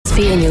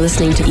Sophie, and you're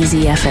listening to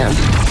Easy FM.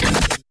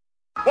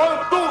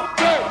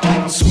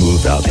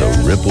 Smooth out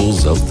the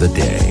ripples of the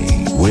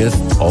day with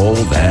All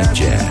That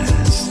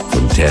Jazz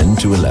from 10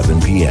 to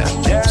 11 p.m.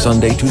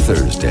 Sunday to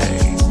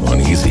Thursday on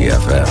Easy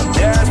FM.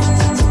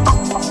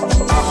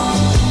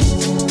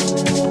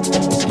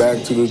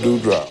 Back to the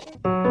dewdrop.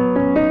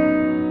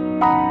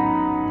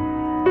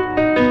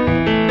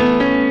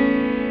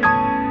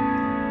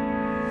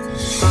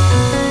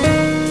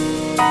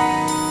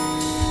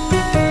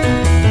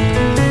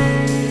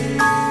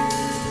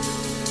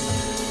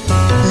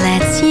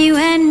 Let's you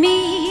and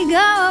me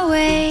go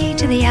away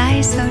to the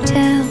Ice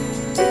Hotel.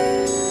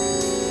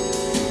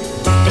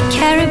 The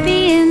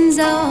Caribbean's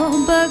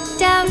all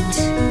booked out,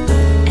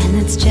 and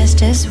that's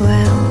just as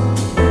well.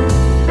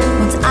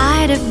 Once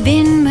I'd have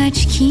been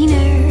much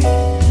keener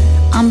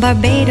on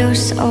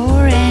Barbados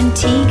or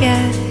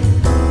Antigua,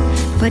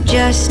 but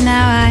just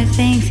now I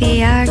think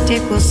the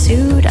Arctic will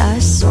suit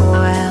us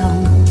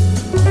well.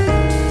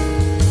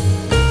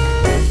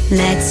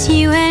 Let's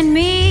you and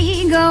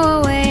me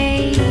go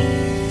away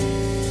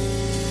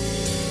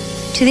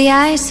to the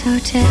Ice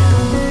Hotel.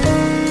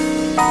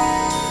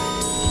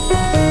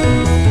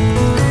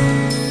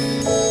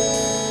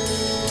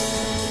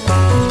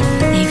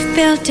 They've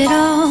built it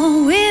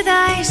all with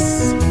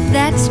ice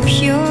that's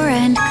pure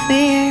and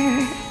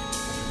clear.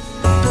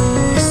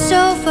 The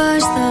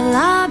sofas, the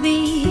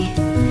lobby,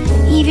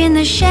 even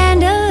the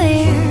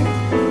chandelier.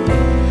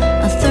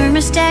 A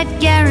thermostat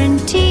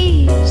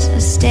guarantees a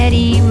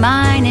steady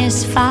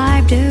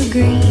 -5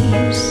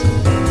 degrees.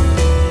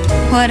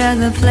 What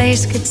other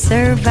place could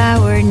serve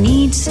our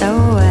needs so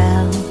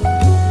well?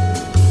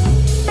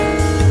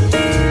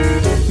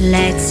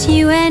 Let's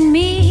you and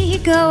me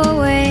go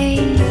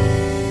away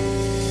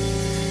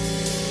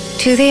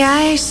to the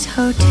Ice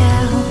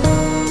Hotel.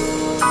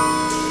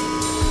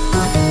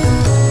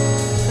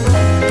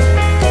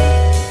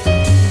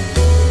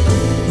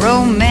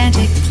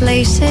 Romantic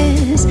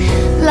places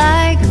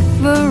like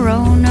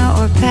Verona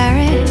or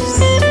Paris,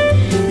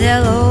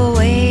 they'll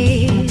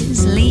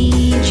always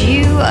lead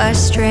you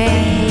astray.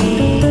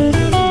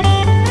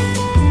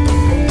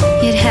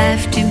 You'd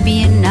have to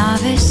be a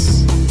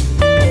novice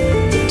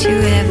to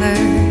ever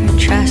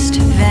trust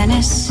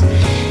Venice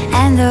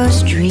and those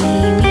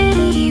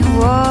dreamy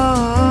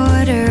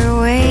waterways,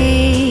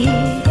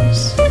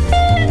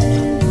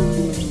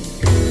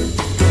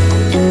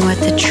 and what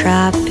the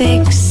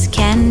tropics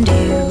can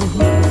do,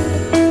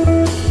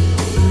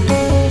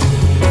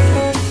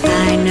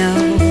 I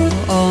know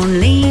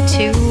only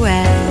too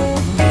well.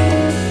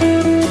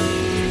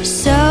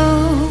 So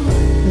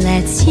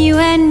let's you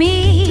and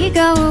me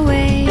go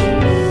away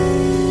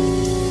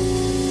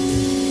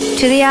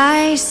to the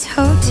Ice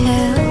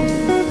Hotel.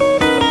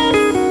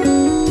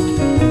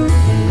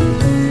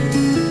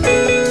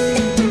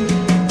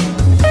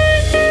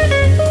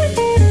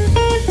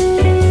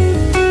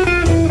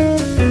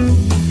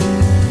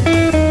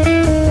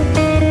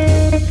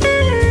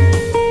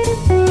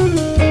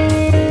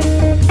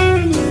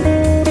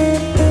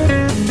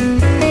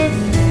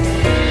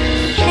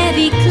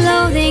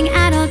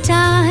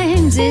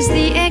 Is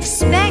the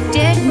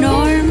expected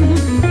norm.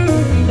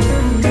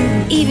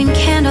 Even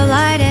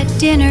candlelight at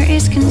dinner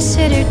is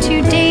considered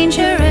too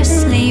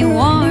dangerously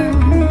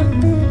warm.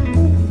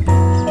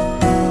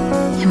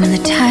 And when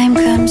the time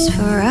comes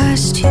for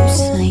us to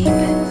sleep,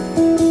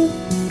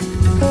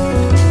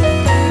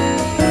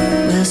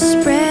 we'll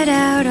spread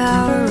out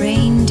our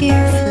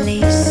reindeer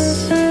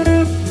fleece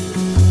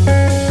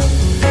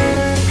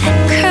and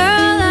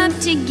curl up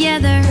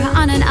together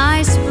on an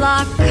ice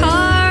block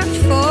carved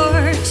for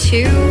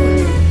two.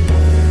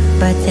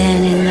 But then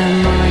in the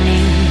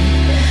morning,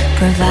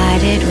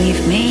 provided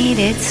we've made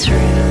it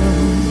through,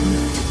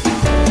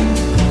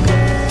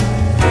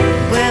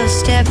 we'll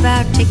step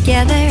out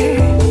together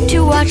to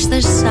watch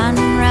the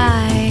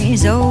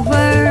sunrise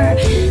over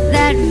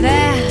that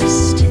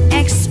vast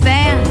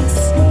expanse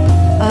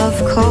of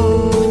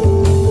cold.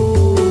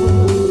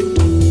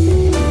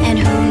 And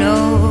who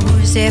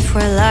knows, if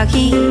we're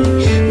lucky,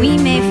 we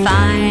may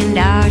find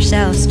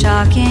ourselves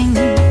talking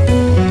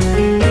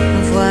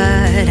of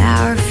what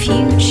our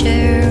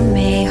future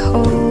may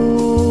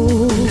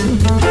hold.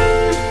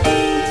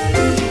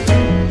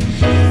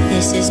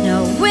 This is no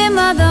whim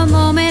of the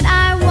moment,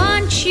 I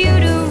want you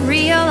to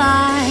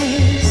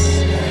realize.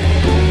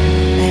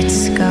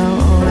 Let's go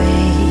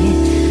away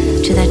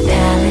to that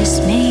palace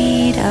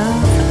made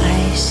of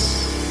ice.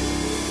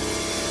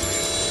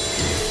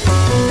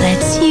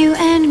 Let's you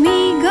and me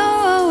go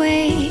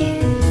away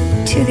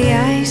to the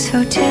Ice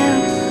Hotel.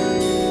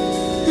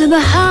 The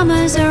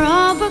Bahamas are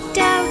all booked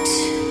out,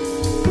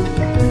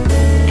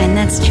 and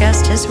that's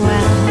just as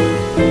well.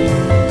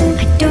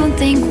 I don't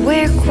think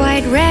we're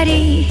quite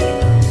ready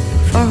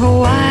for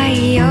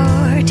Hawaii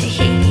or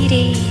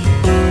Tahiti,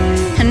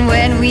 and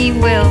when we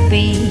will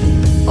be,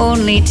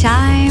 only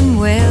time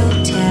will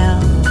tell.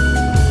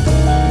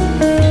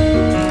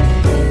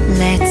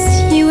 Let's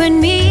you and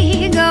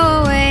me go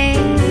away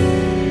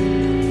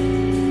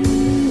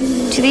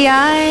to the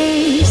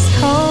Ice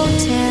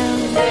Hotel.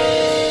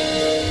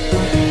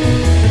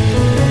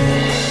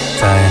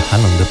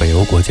 寒冷的北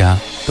欧国家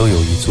都有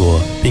一座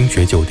冰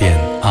雪酒店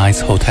Ice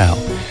Hotel，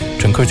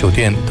 整个酒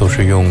店都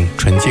是用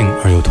纯净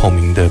而又透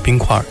明的冰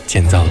块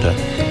建造的，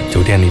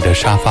酒店里的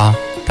沙发、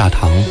大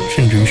堂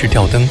甚至于是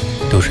吊灯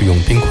都是用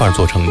冰块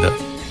做成的，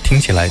听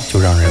起来就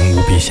让人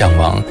无比向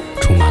往，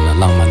充满了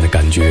浪漫的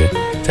感觉。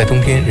在冬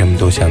天人们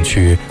都想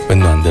去温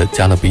暖的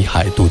加勒比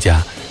海度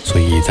假，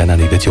所以在那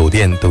里的酒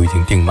店都已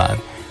经订满。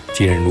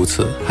既然如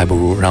此，还不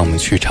如让我们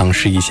去尝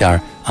试一下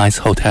Ice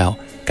Hotel，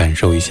 感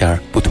受一下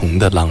不同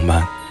的浪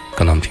漫。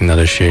刚才我们听到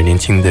的是年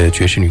轻的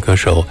爵士女歌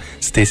手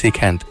Stacey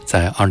Kent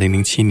在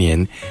2007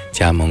年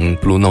加盟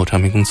Blue Note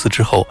唱片公司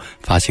之后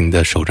发行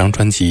的首张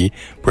专辑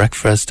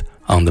Breakfast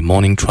on the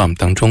Morning Tram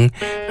当中，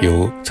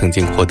由曾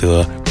经获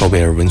得诺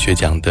贝尔文学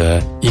奖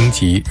的英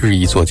籍日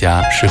裔作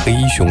家石黑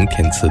一雄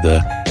填词的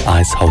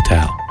Ice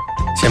Hotel。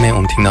 下面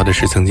我们听到的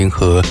是曾经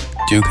和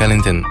Duke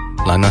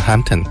Ellington、Lionel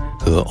Hampton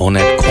和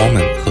Ornette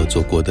Coleman 合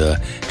作过的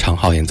长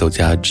号演奏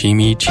家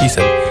Jimmy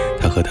Chison，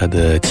 他和他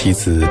的妻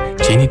子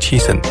Jeannie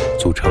Chison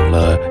组成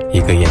了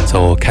一个演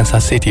奏 Kansas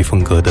City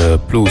风格的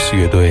blues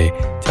乐队，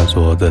叫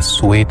做 The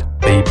Sweet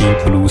Baby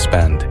Blues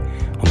Band。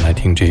 我们来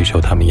听这一首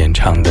他们演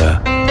唱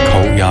的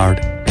Courtyard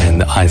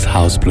and Ice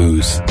House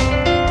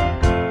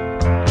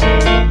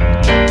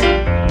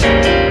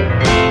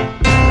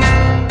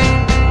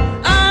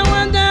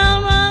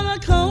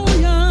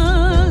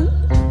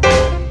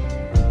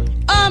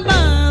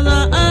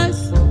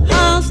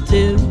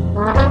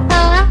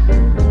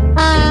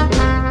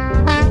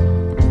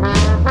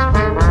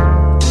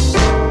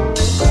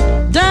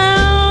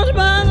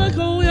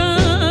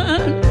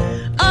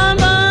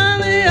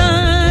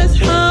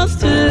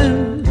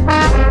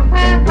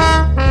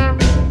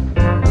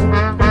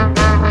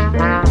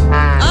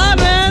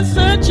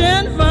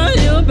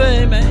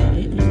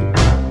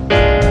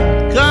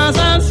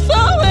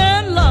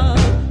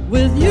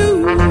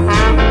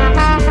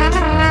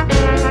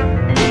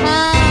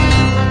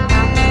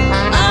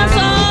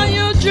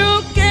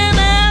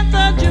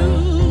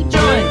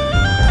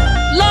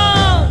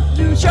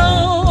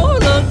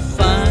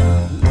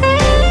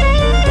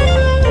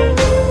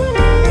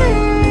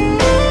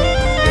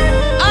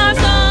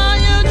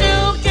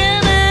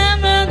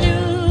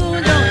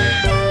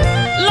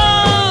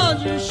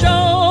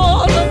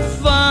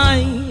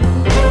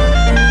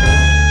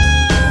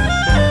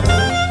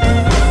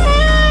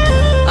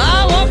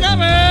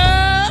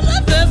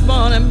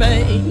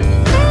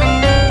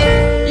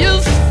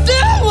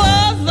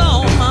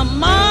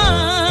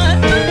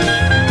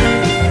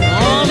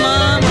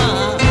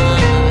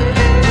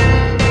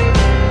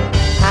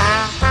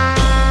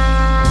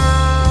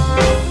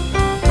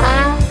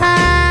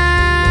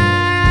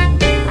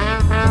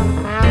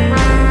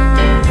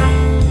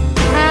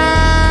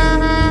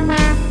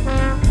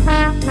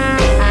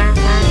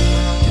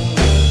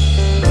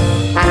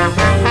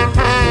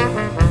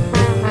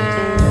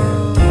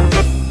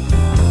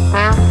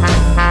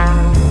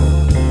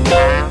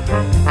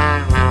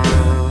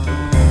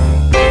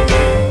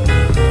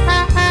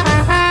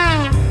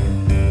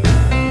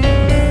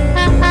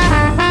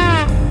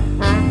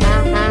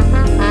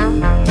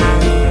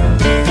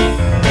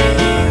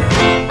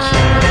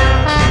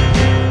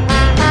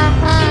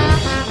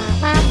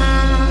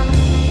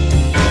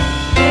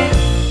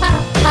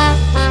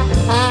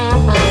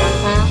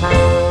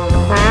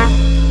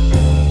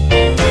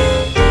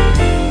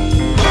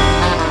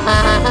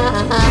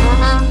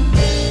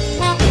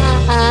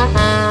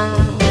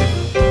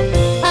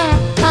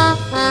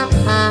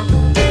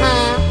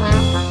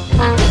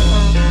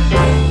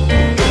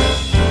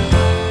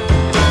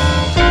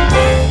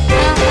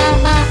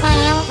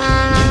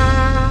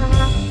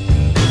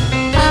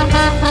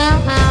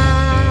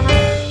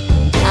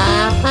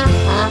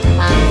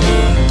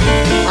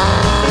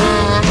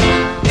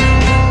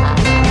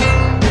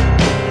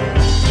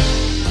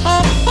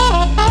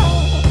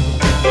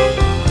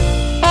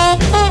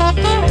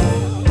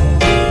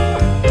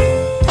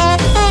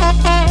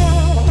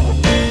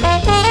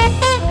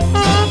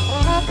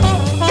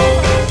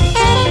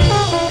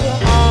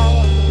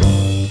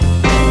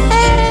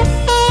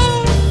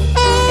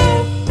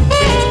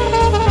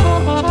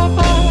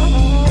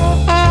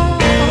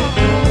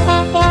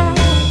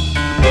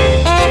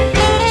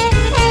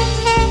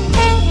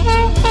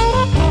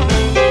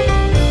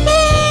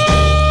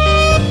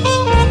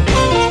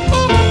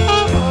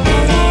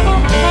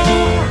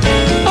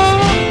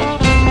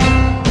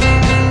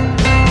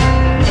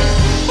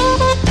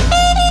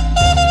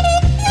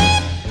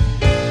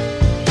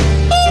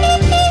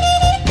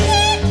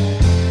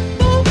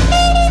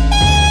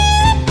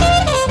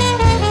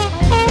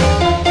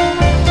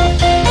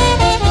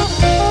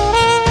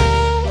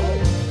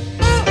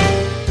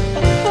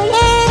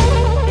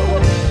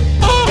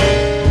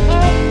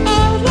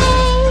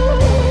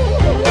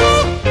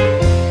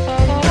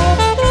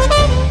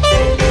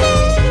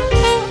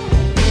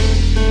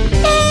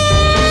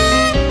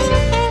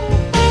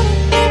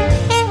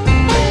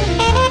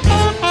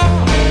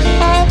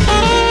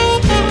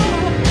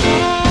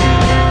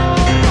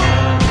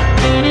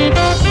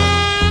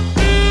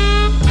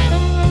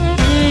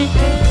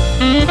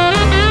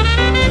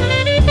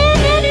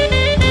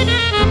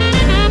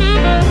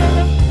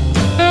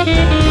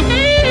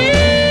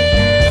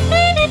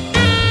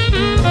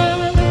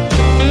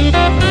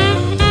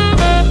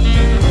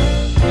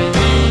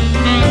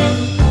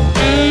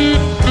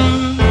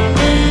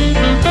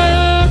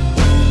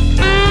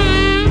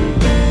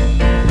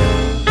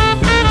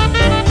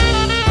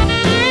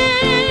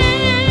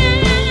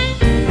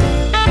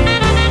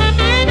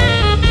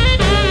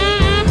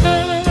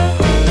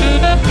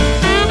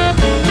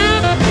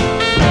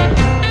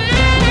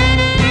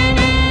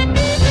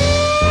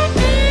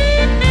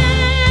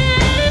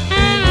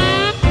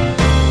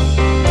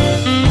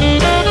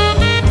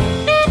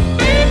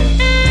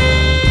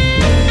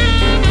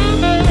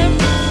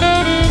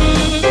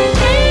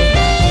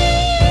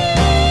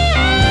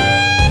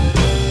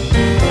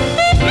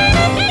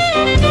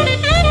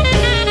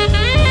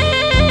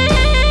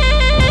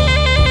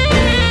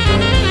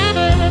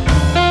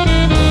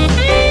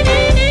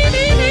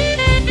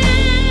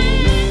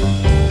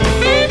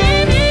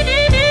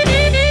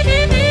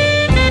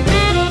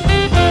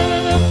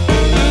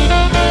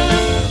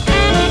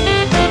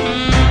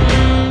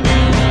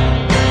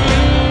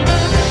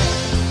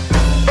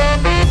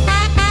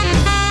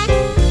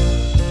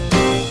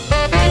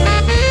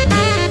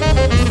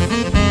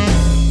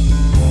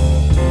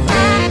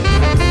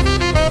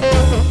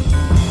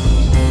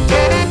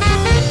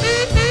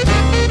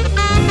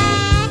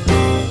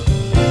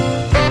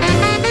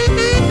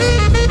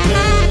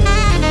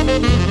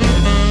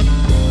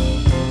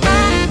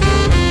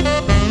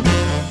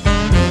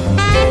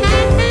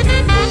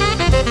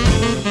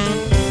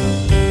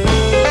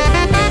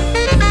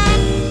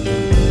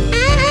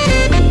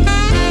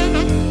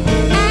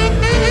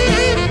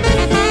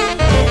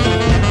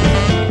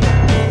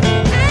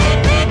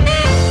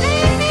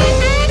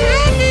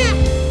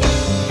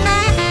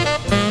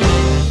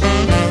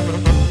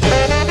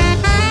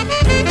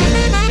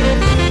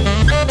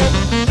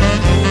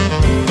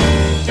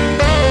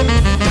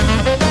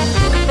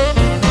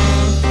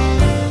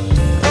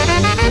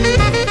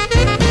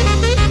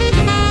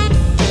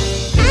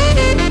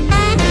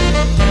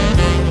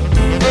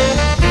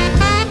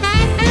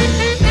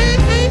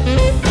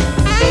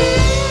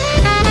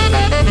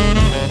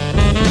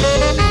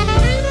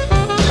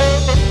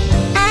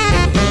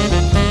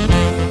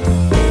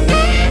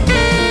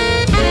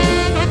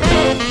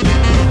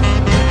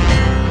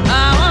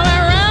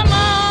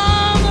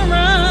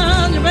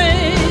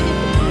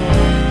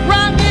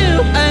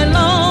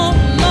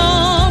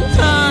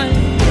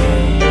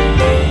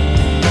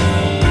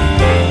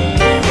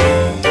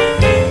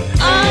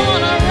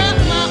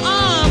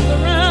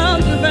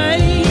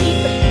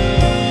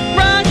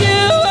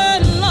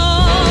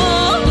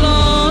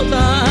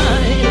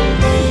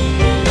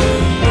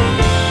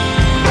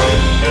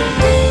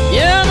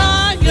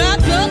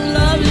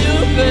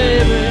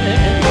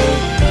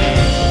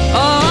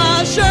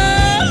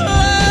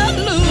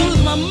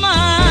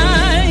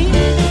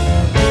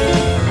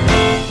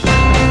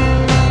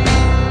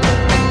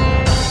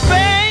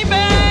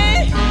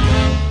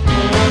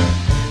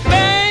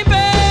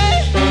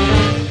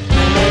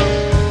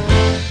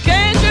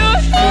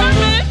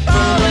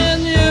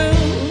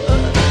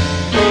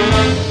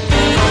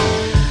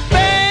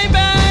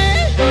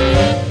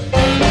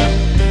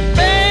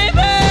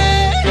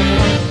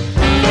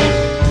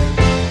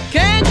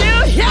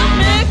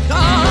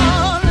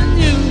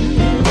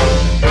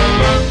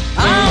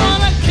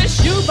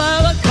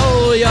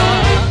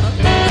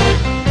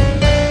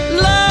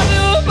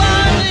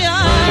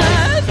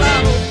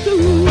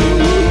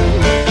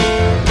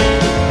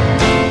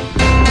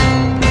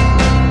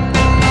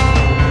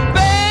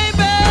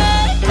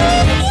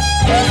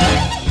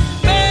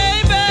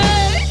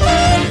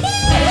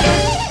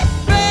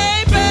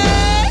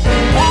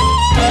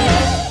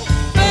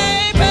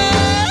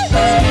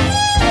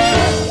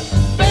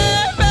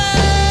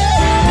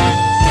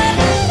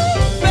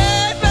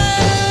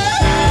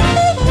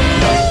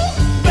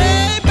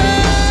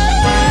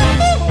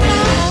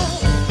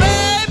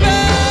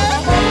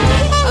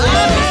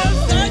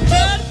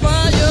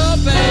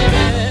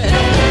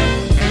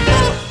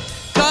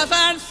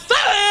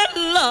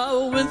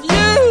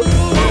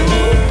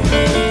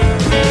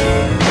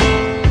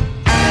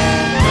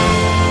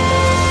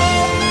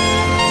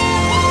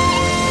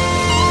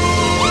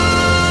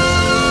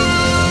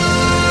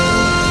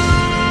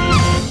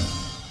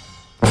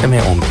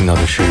面我们听到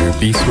的是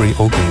B3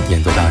 Organ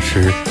演奏大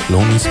师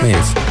Lonnie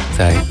Smith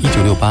在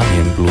1968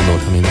年 Blue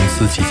Note 唱片公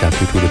司旗下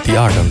推出的第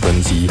2张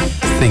专辑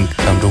Think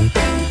当中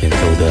演奏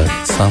的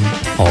Some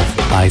of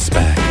Ice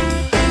Bag。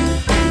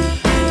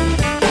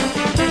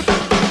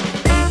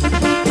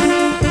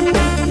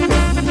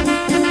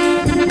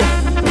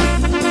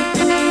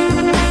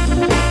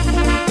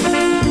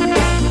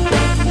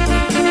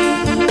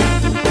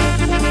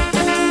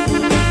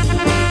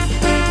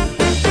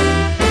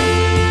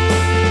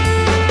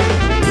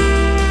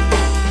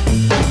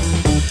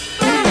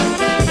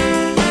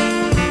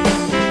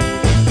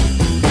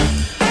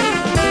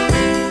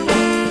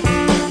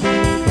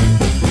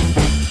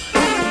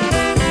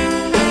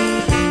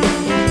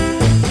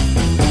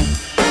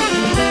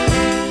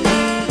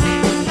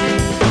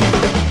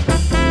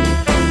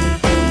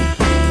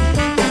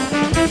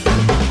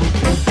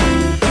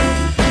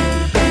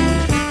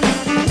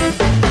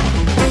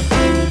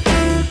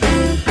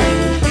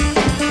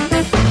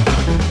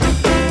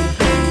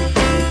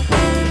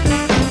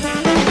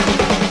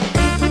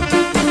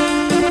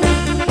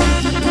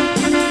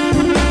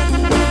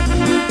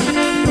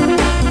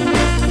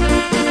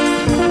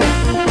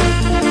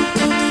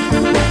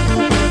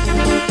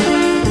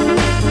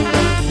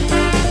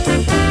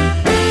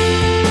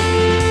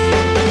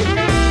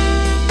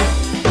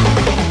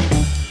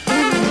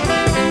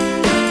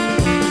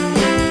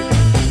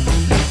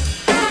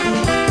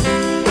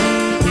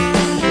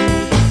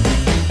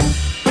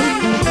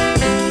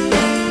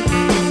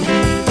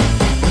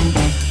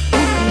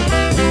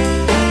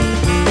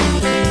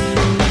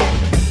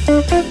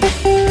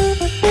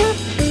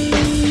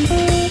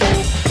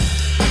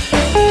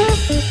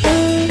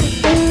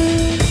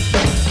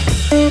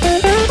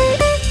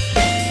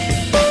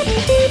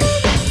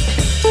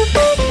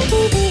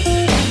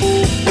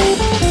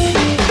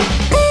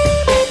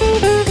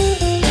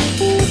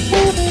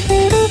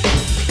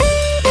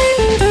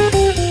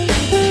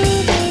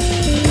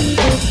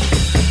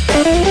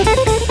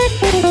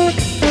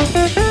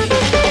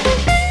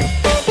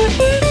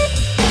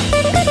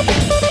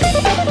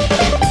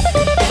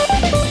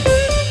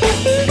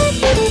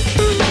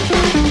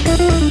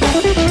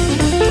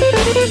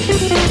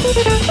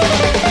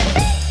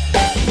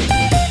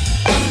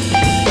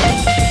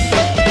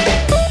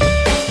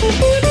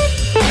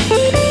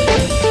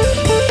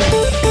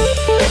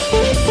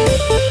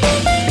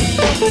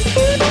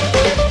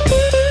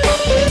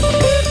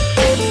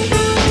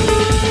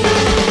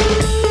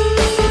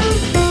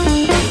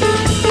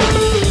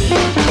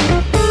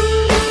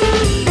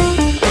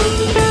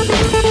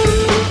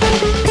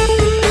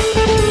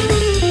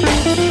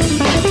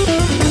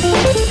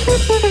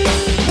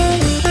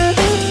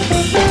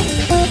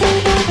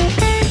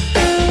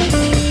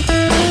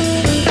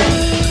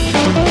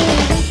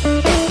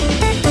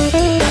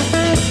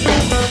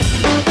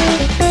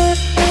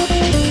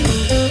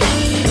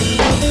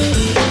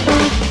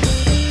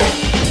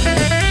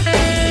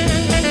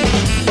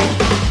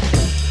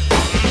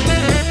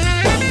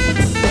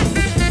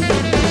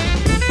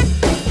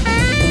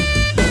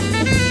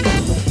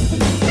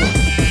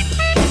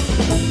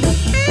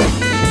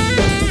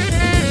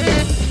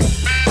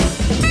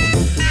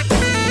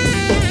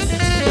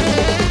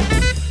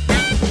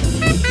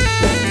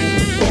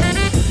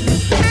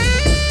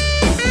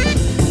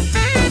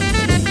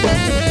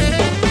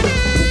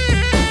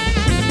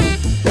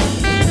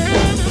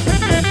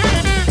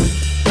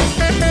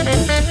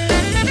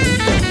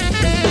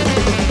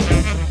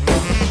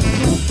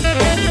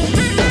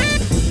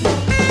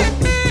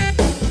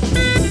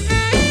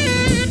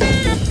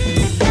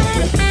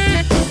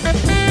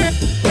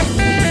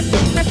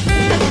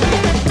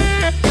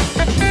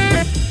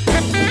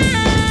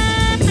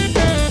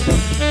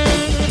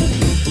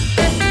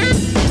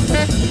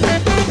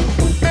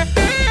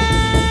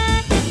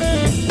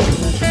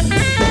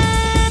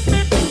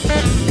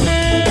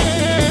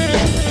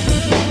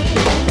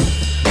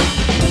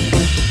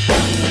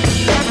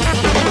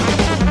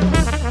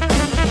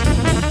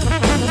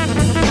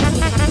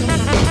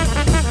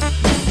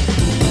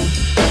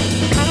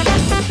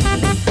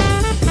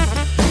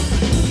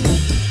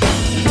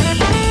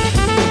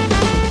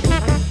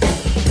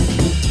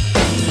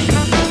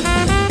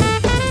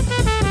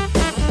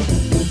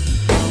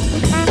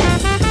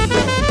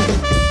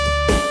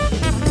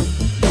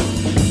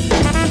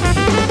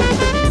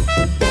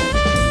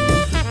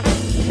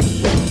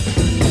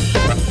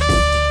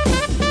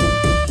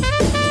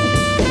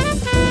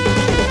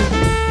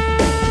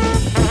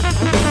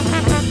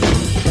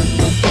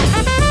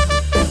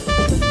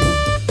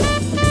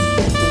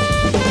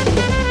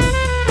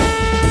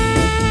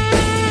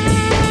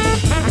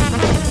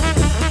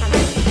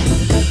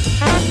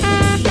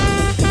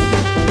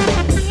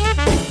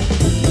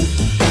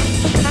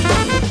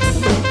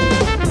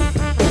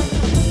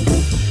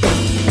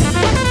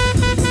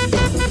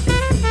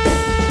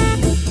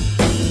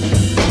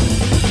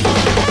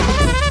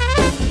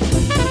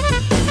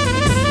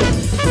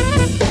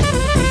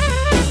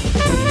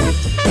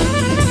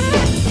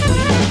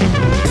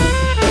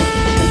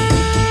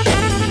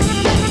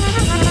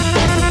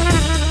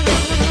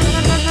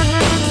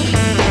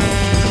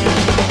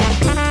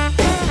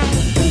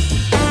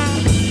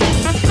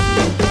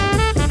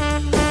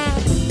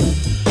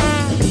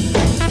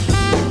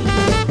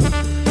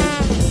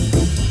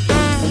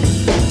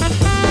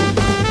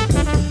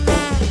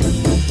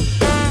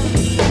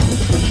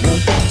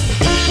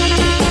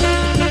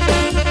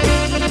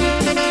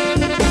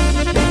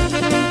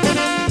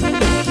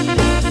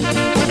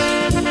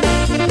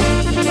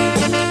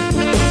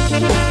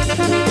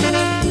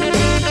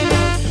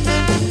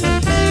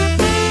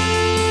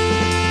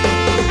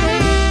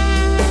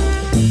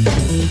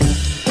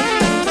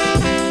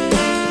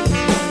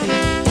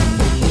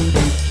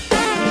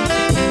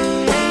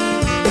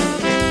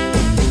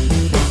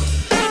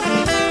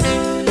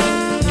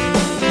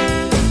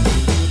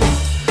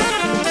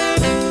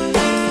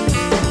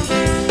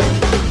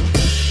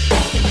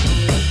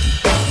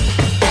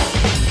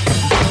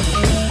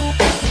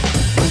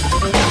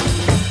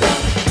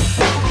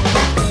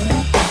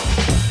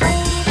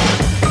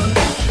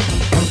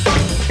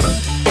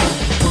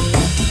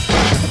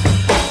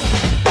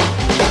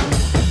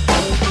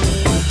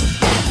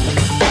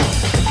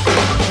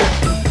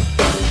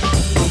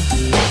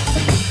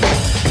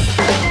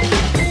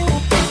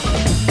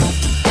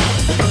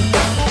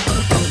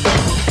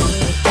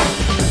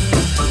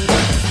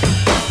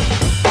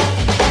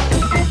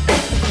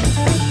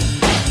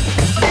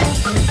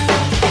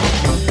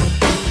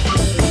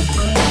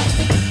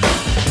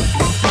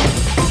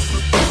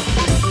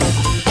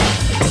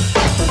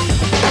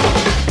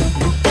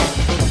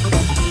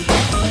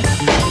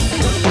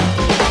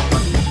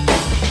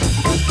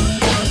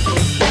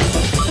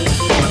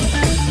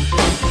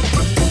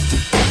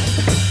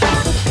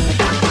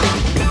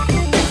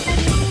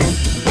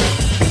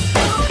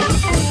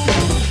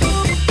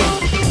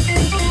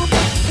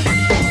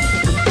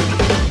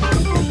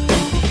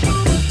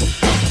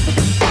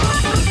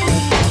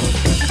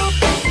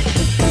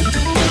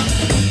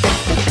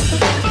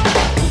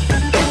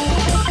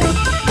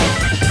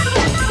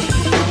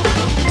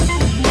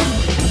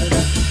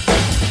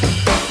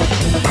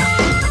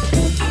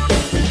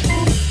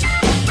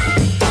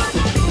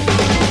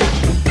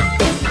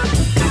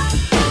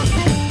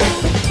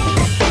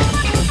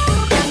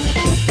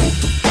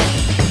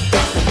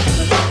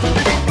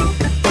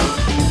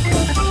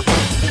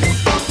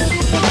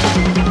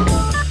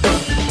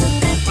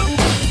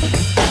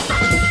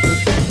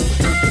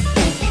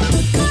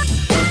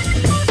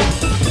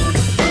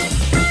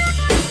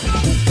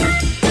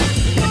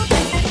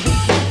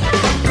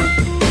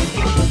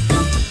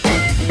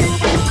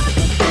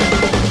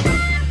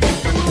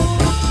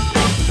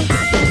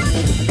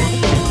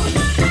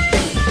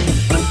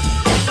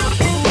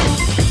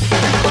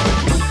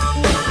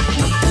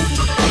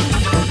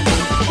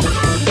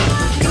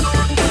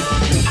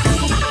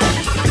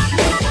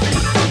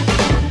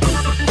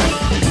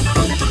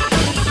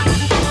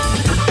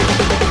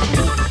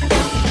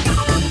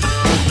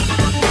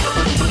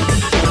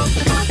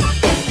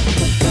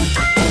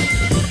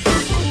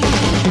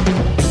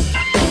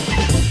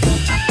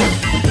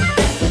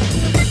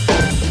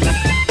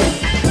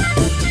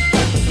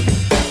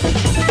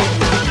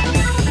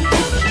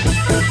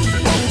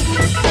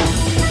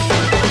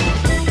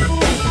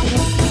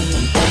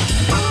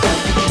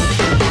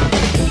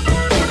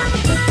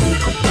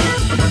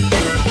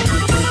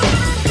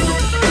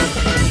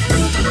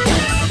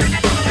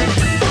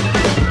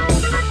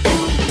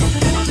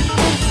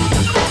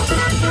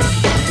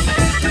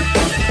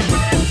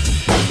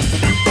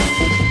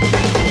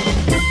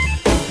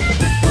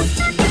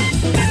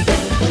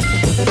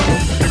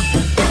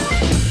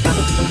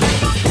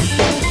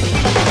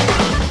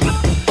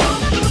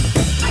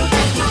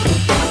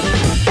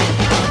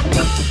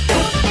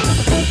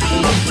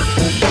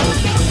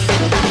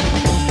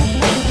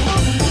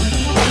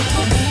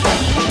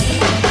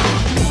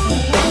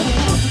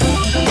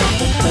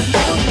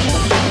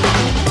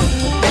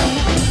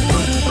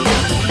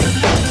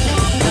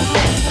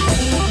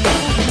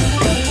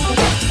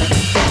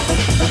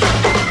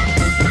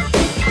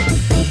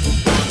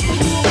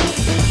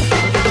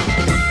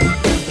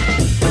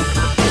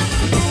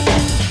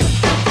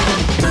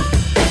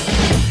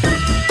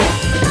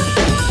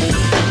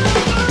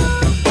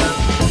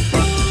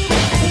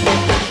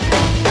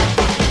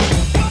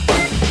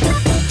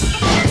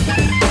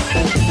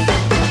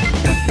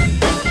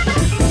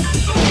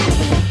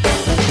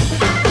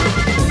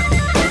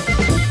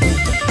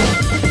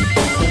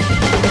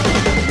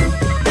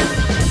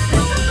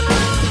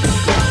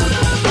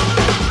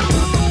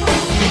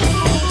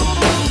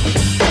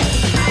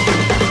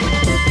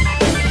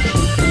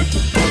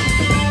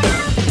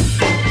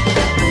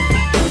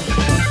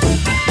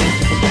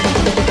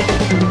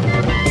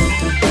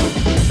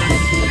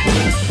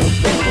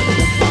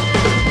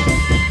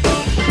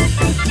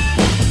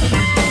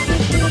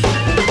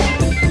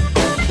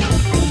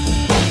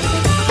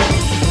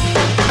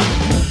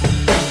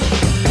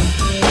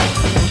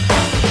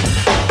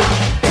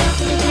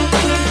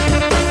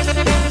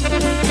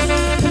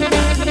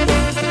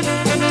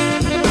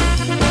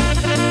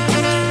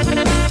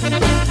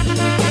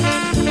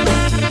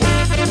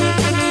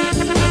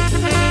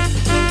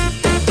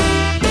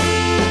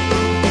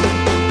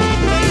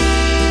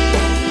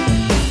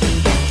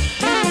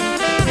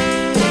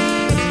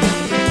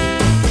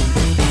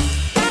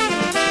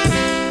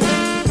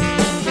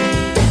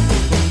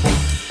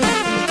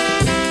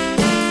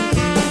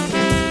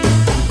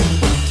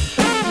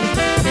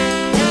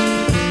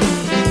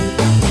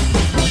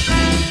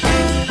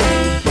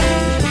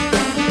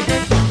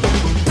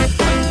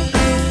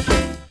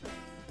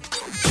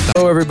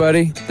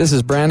everybody. This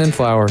is Brandon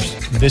Flowers.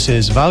 This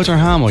is Wouter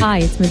Hamel. Hi,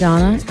 it's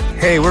Madonna.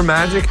 Hey, we're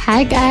Magic.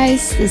 Hi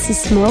guys, this is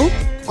Smo.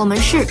 我们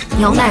是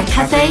牛奶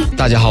咖啡。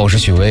大家好，我是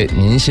许巍。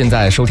您现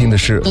在收听的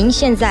是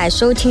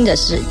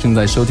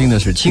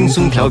轻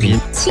松调频，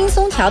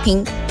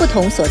不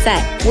同所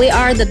在。We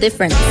are the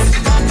difference.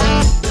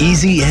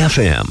 Easy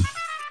FM.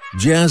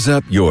 Jazz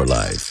up your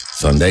life,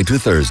 Sunday to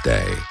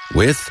Thursday,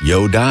 with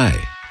Yo Dai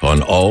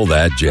on All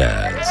That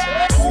Jazz.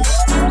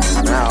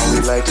 Now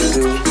we like to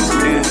do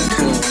in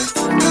tune.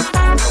 A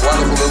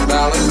wonderful little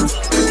ballad,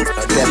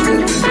 a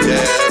definitely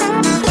jazz.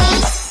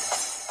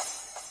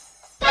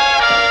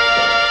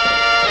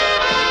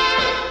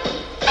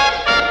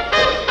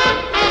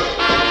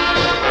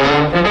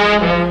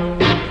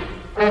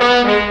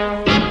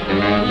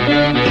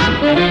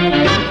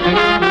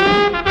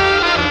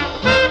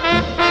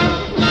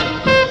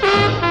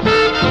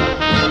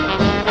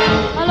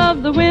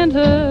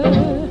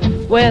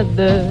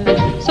 Weather,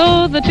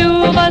 so the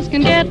two of us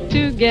can get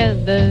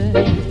together.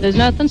 There's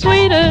nothing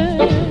sweeter,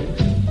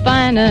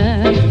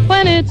 finer,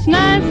 when it's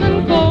nice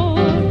and cold.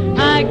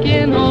 I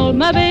can hold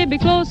my baby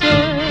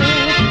closer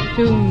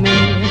to me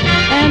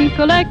and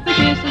collect the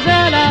kisses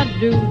that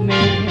outdo me.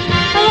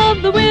 I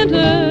love the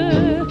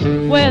winter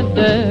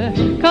weather,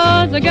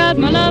 'cause I got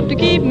my love to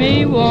keep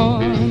me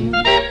warm.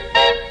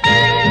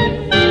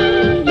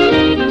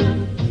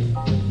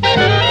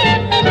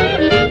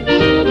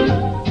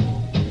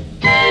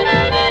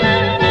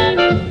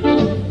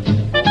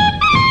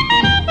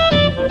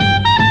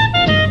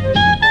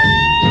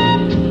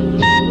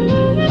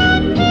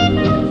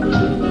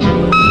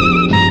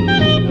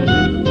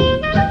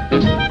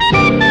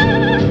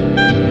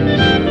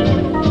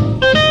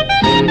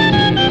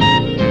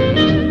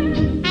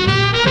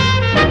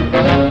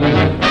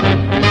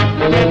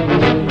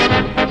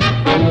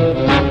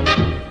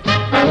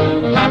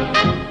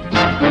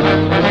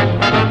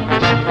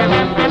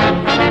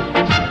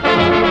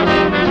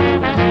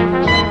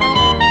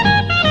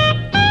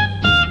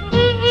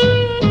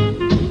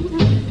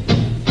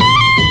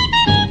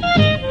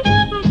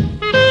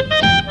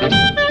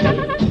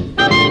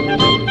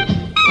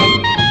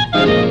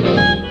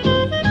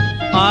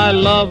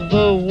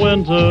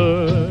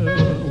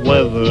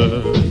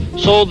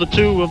 So the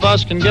two of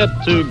us can get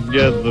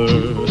together.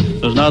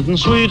 There's nothing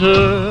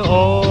sweeter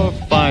or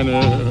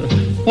finer.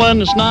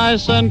 When it's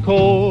nice and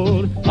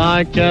cold,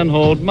 I can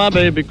hold my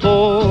baby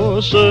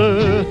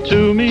closer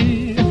to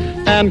me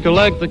and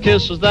collect the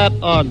kisses that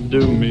are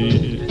due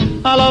me.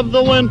 I love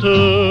the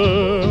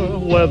winter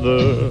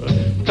weather,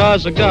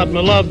 'cause I got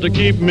my love to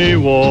keep me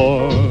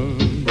warm.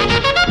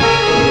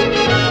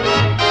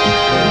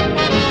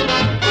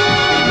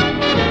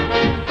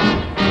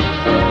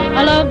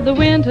 I love the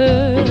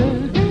winter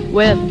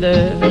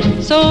weather,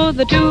 so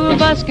the two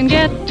of us can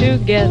get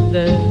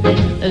together.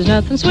 There's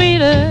nothing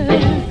sweeter,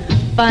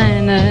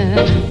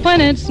 finer,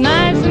 when it's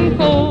nice and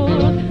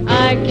cold.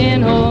 I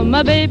can hold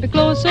my baby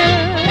closer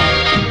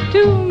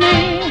to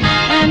me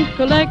and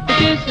collect the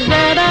kisses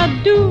that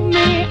outdo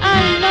me.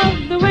 I love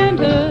the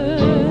winter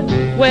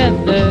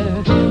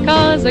weather,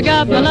 'cause I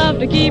got my love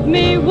to keep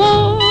me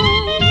warm.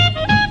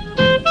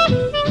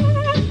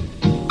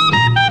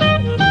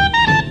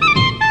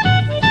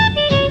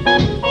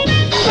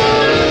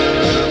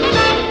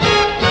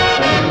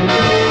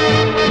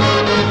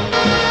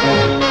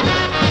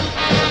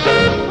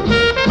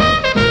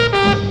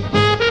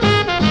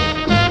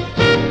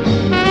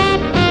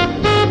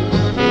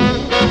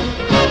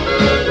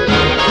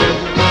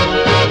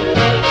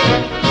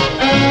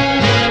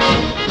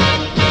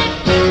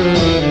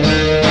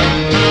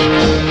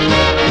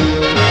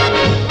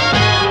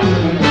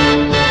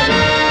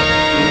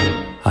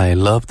 I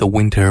love the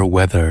winter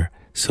weather,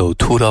 so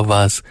two of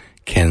us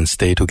can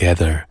stay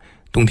together.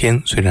 冬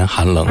天虽然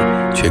寒冷，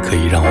却可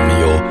以让我们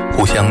有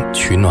互相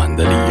取暖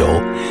的理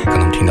由。刚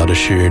刚听到的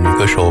是女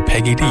歌手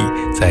Peggy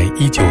Lee 在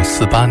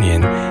1948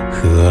年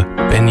和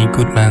Benny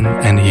Goodman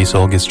and his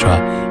Orchestra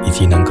以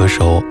及男歌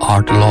手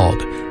Art Lord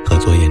合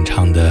作演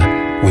唱的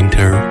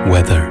Winter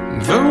Weather.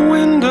 The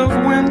wind of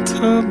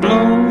winter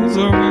blows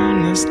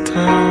around this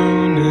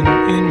town and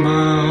in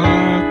my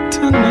heart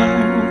tonight.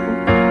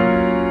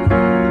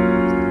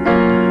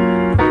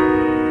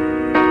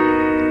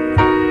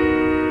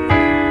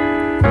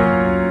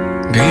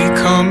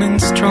 Becoming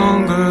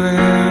stronger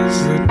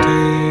as the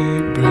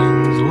day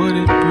brings what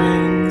it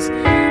brings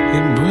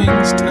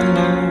to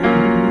life.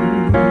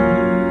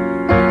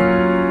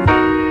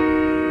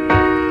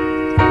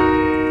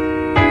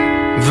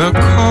 The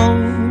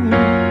cold,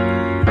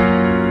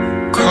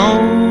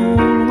 cold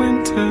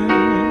winter.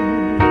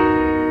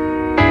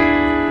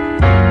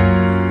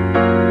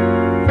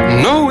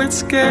 No,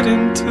 it's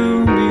getting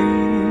to me.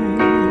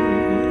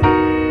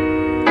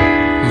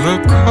 The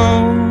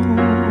cold,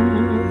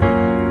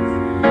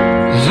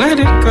 let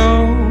it go,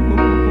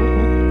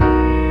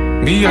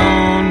 be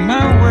on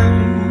my way.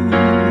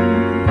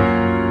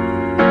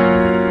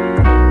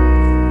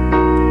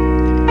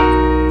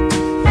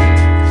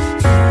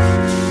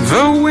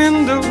 The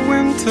wind of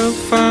winter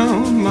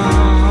found my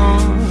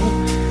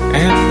heart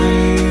and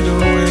made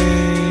away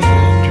a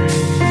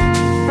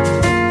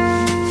dream.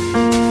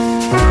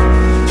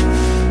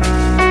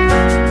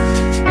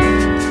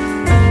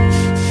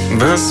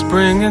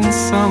 when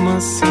summer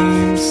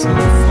seems so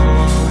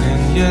far,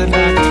 and yet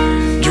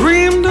I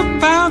dreamed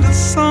about a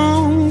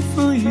song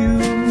for you.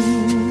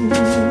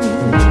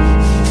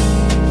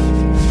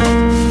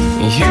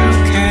 You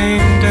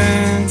came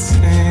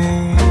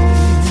dancing,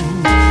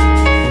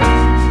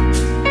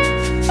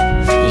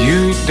 you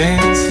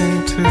dancing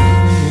to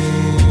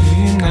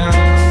me now,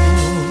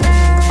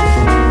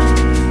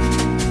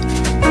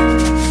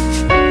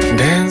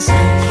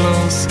 dancing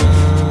closer,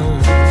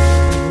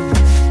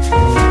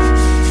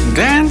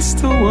 dance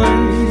the way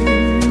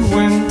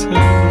winter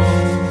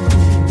blows,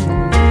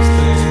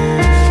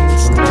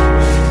 dance the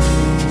way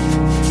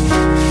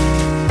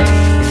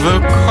the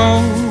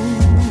cold,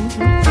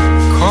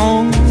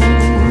 cold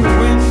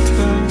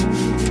winter.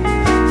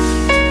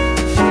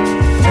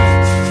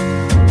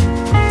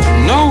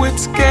 No,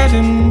 it's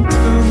getting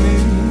to me,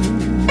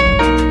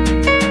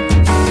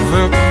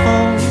 the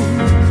cold,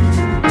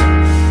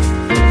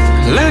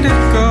 let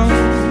it go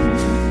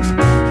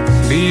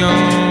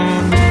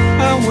beyond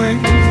our way.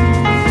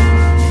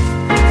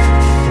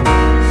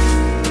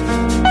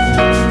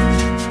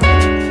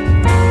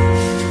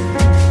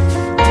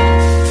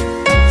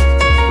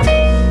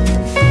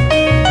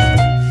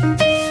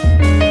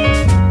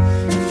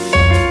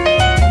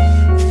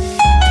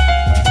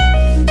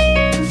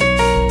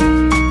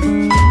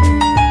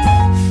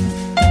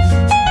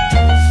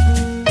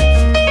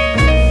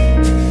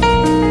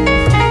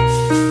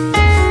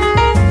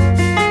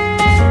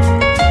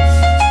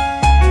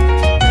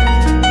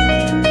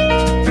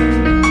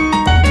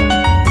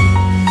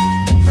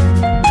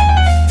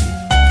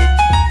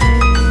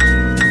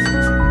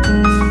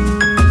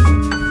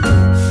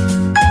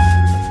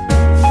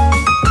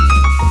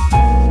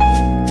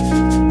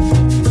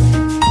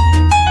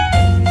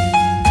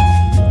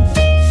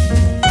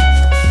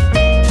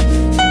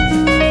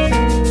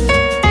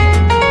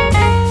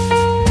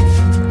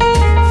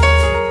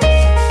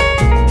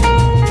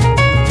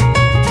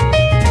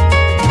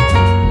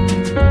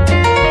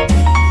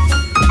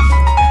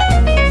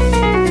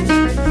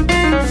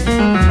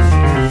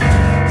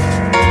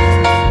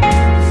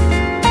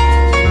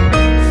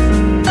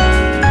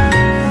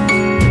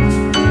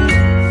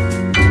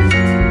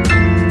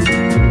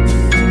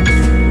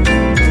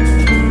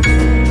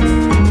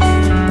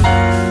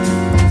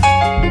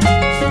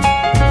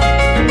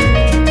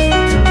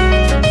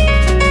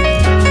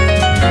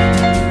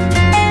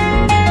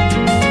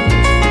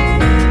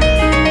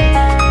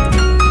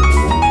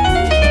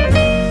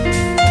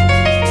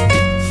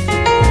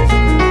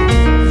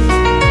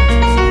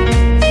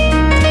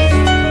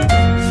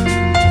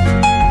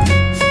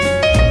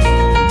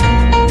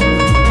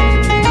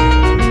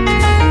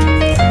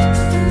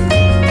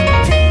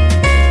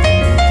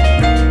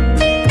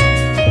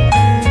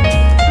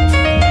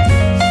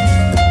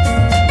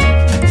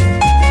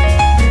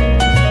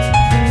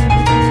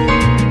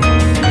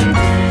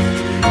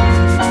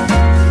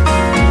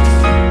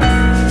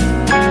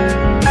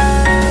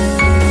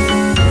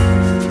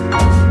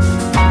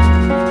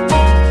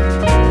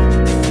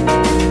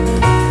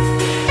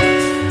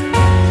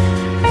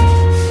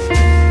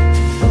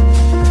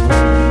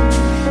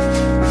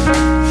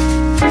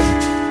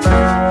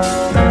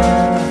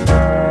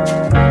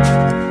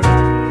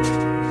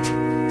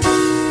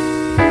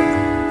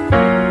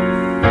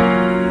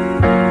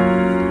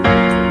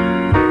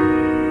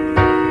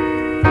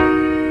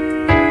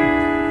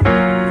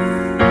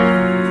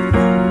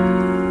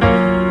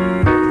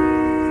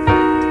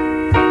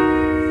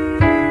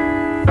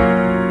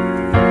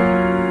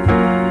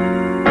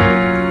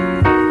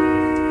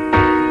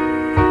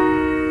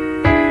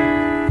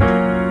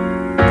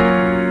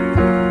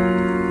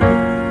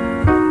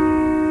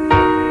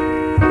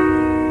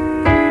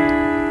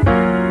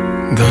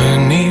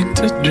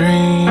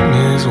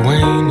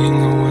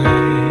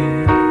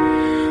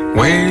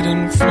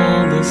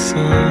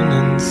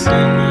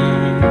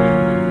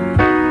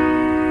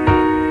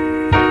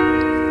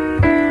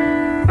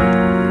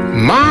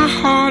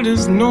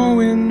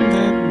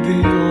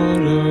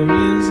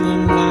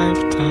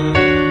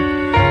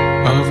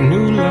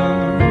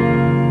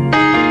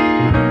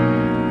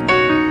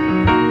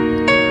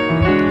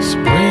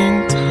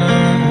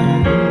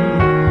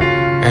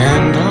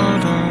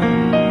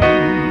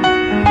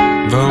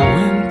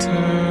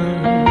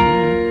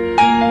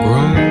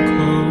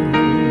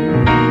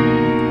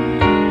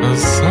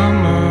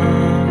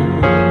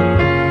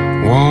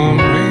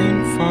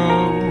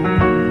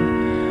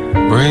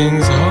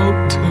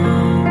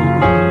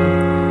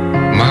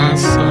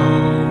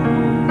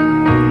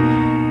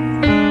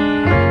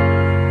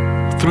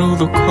 Through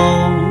the cold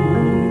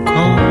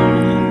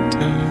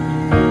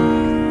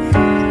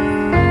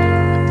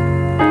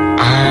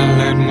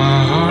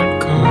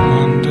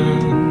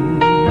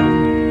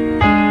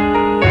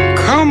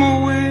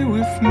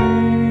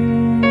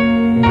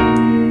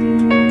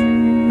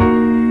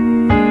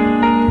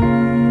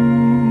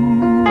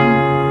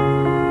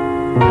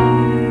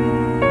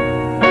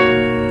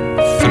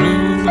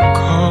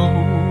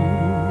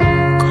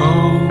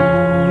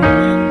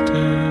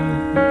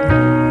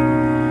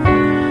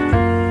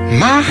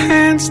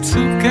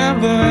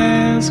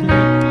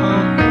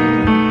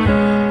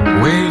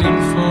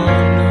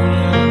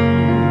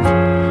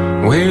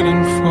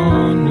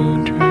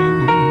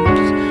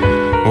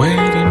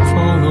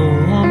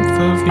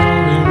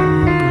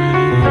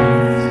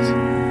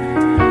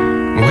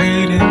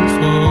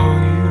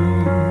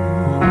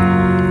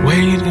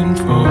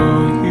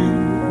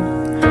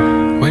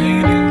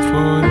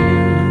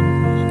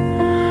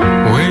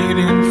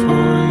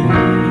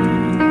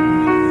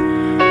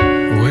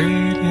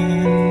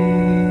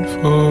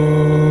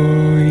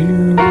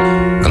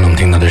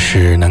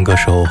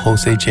手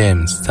Jose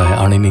James 在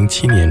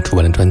2007年出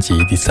版的专辑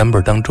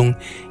December 当中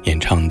演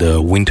唱的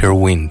Winter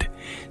Wind。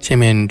下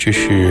面这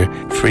是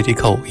Freddie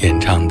Cole 演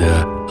唱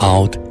的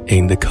Out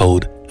in the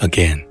Cold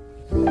Again。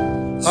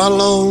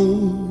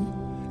 Alone,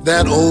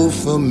 that old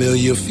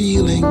familiar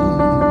feeling,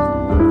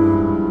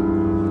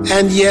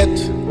 and yet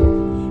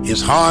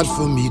it's hard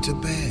for me to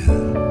bear.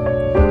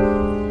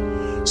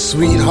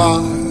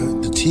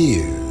 Sweetheart, the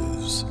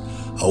tears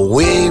are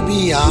way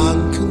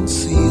beyond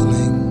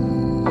concealing,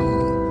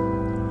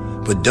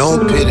 but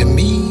don't pity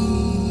me,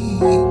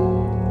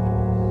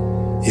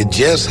 it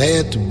just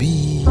had to be.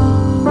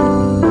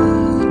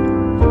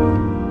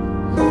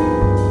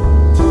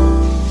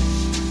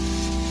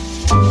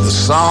 The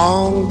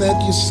song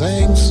that you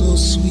sang so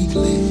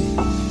sweetly,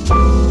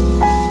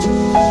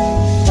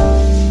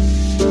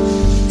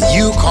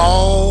 you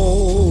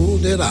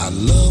called it our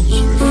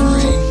love's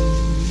refrain.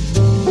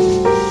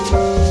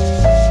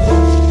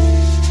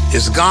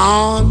 It's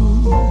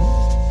gone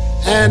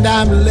and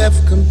I'm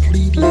left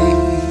completely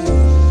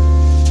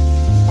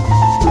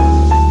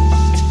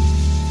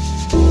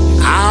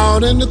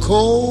out in the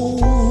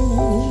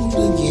cold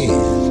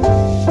again.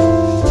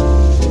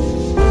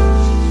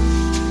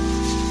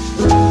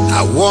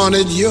 I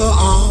wanted your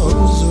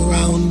arms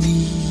around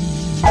me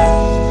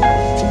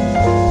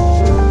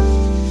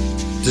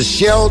to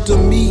shelter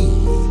me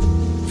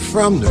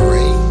from the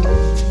rain,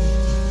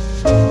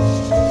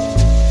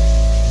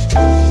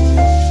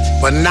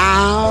 but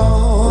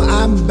now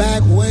I'm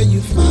back where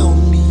you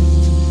found me,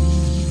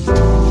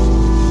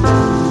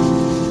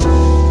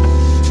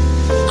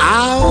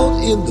 out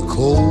in the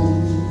cold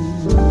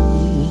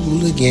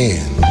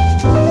again.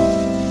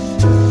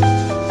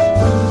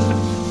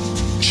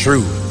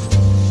 True,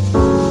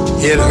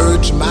 it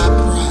hurts my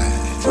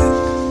pride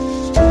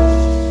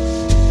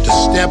to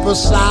step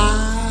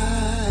aside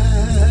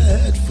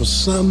for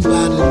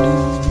somebody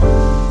new.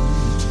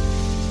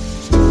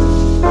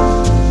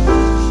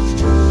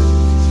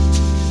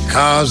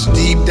 Cause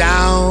deep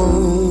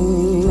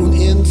down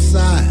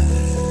inside,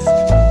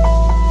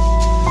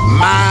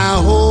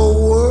 my whole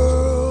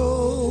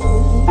world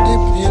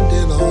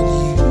depended on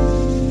you.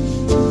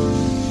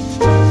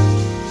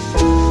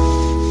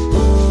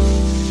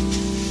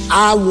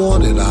 I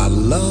wanted our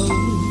love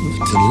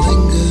to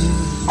linger,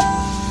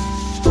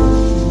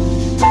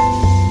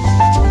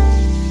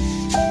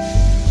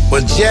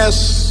 but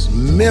just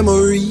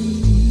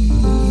memories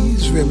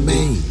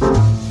remain.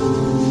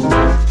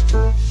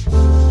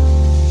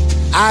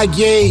 I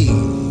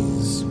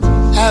gaze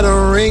at a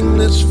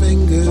ringless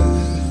finger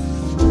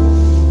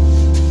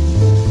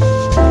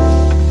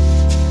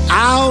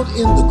out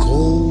in the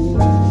cold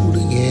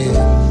again.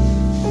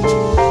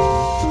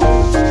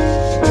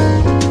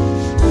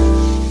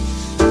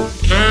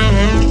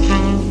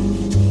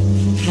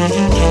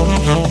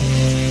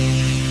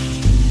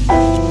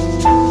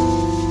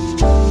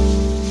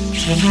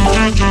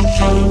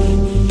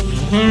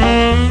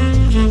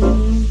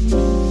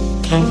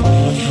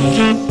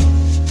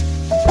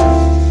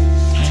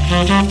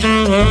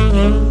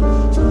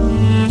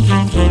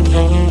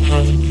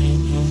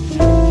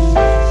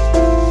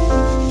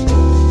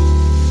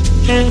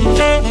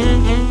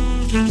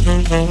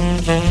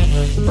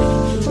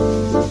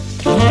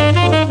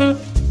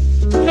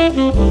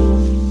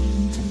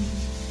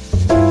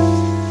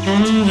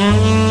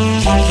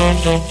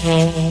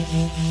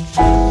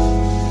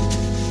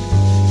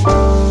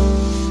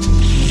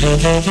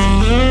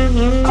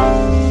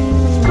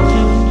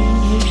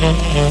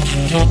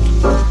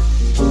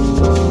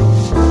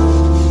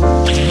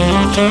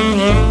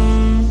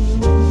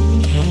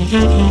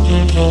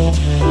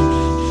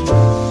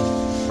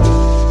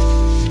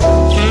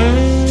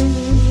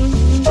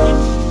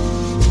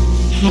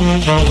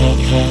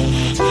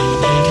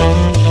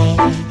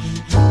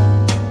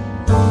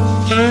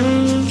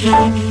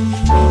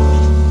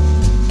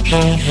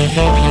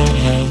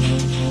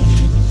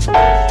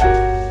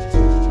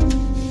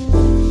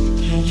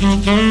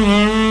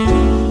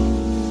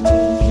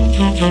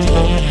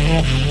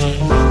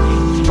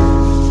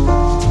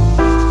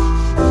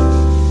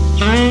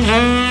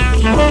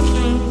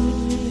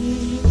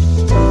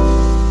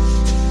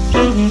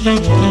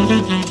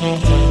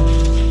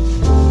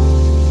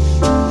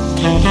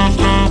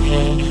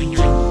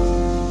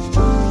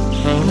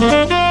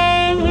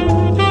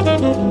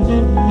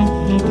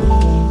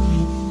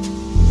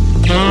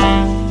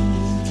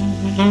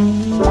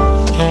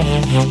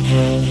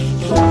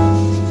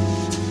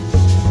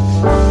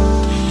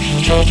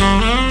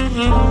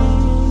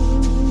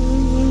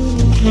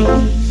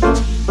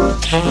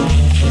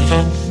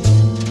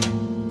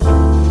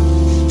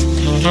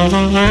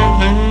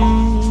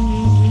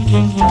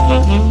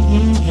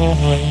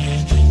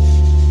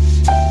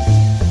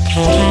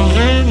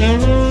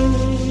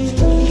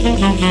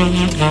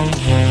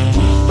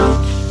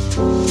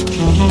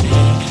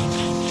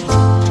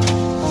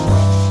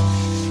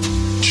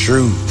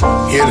 True,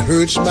 it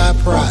hurts my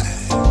pride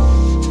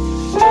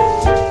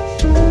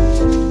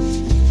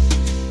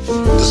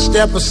to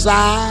step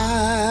aside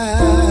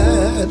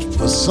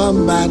for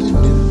somebody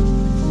new.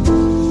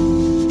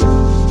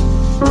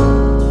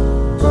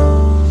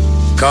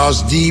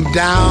 'Cause deep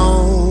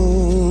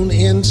down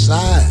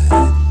inside,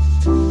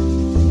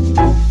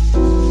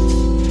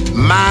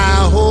 my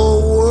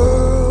whole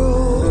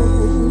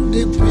world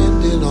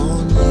depended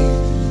on you.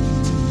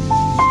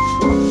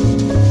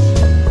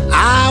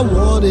 I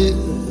wanted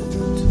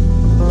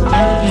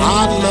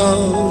our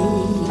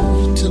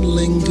love to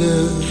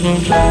linger,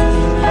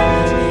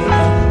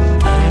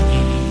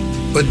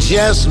 but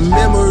just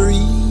memories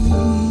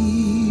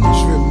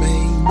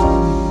remain.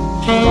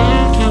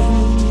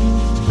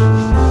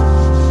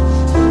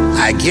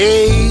 I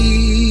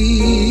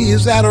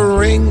gaze at a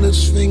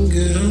ringless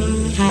finger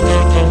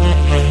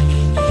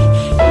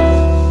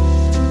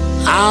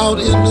out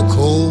in the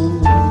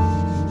cold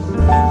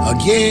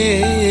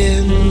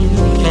again.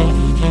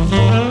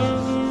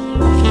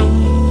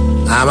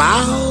 I'm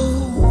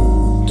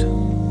out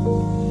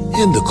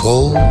in the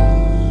cold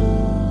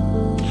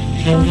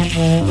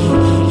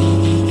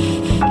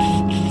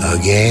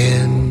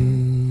again.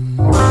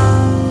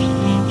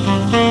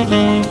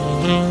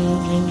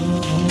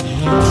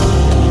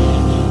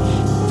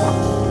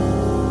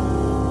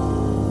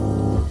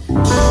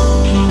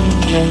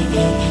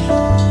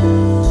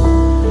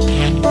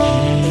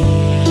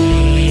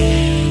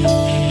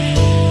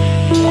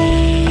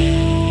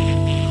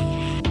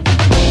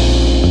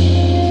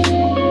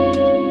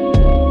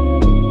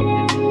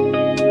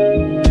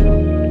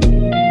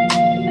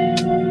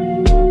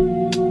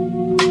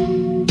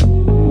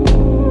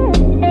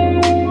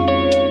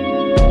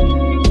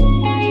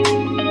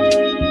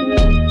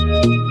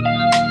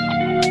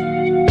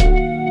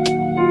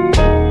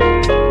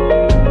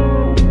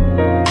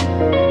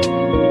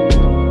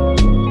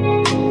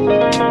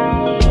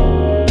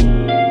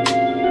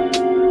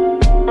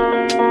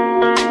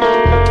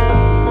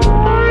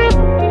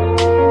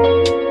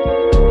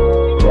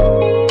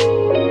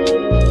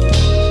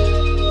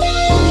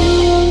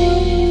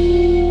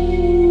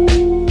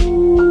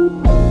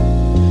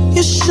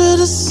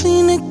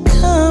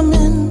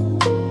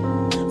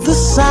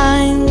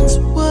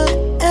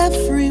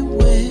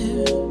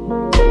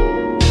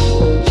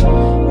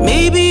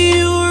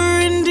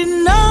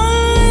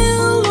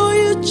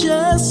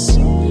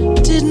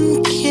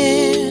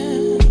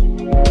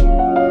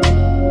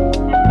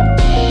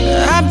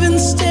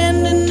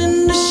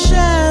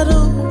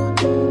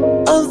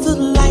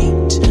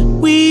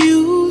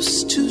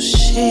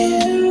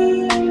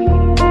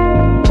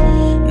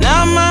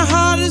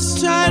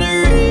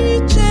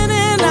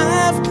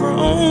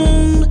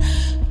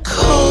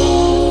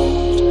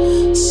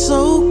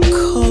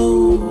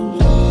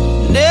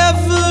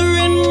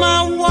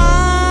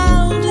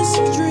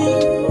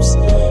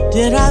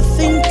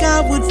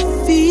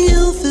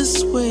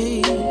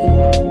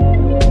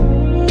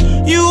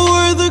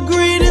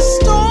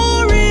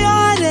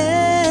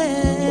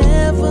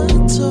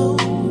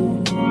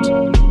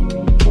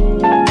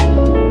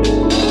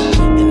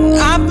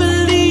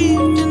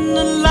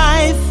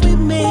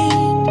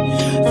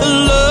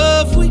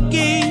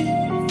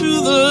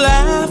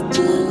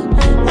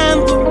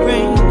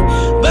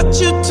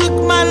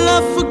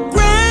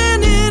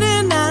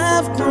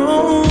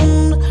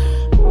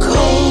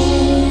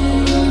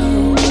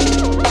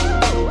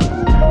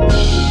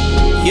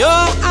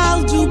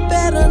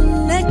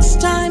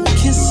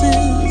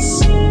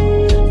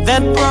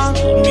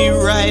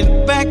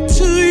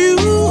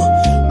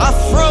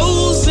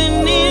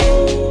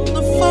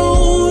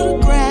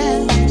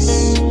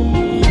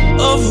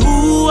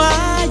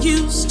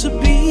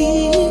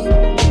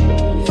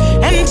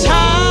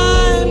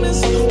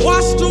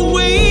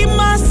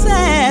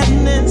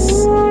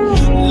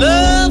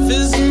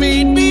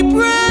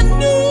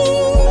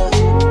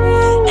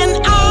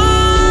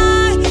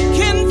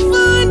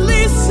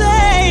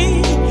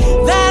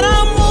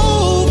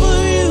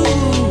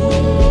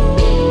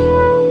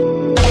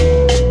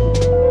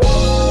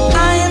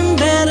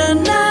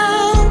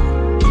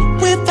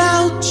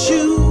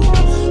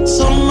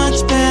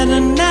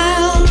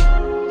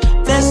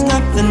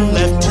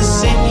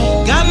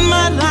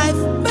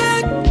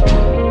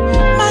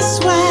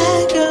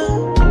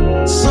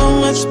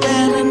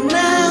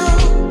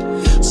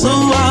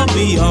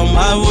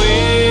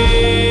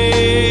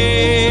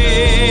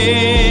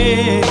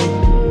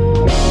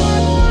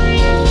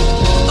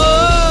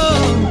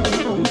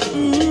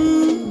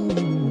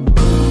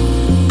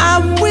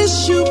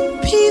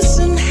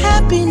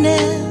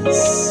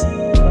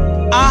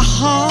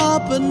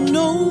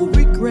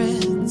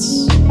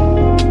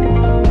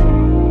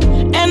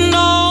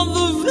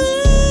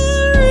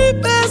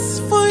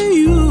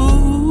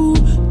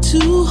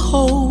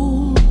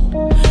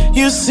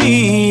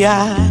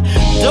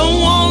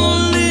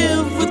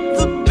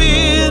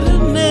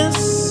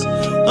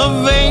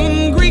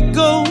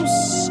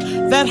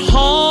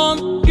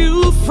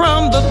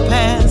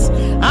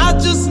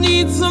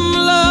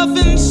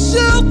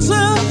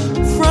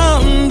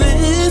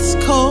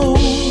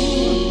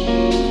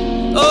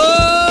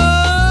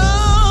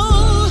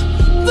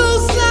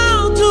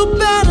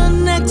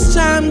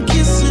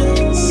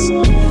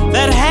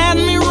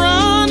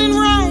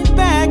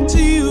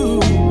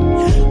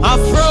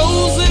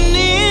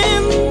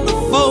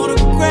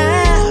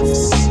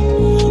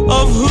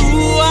 Of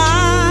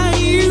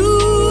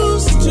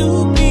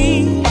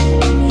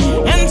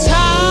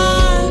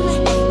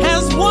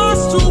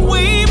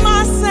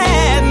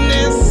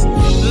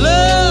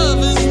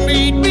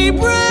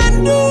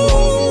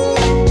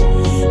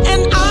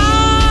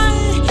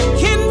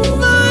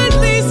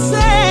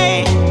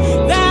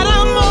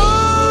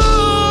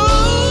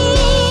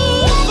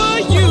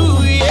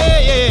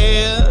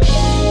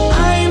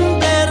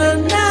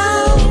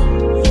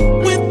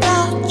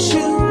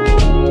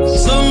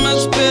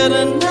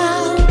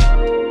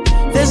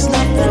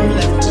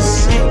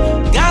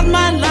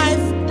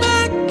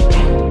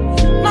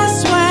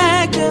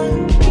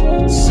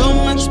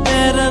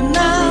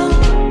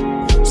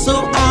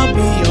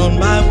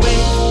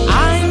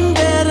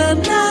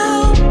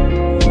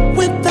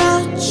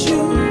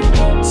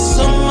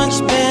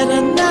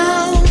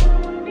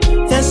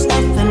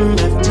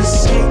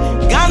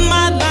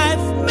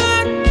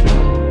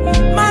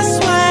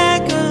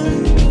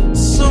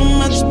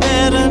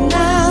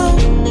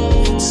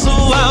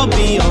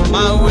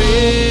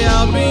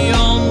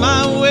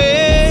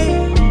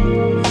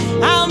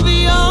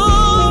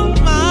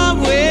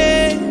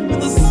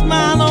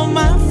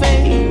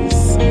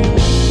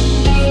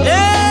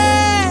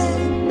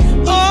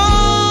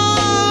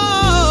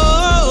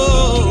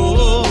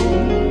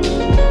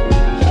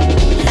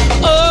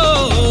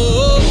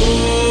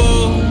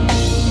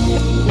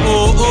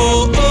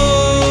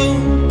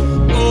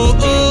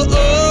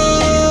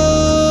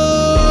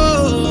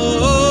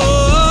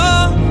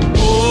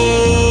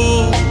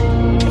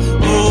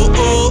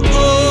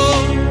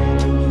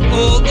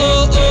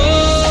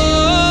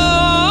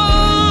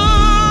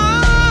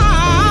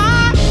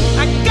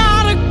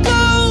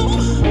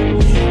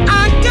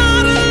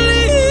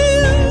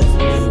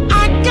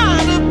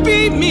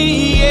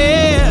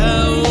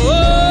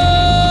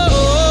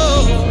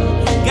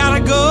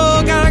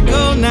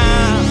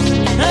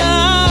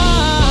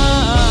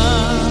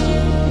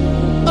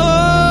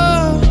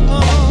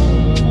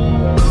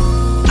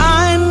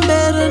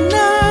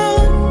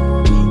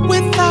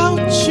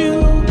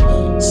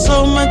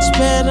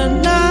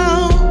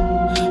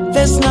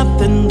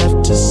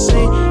to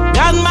say.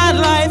 Got my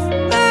life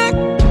back,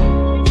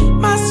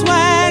 my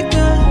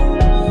swagger,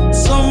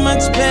 so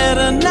much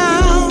better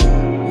now.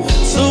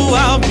 So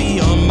I'll be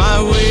on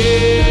my way.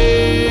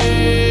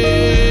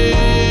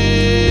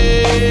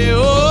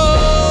 Oh,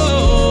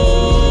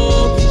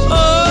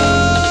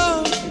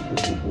 oh.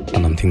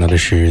 刚刚听到的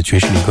是爵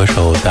士女歌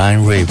手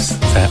Diane Reeves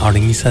在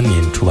2013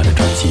年出版的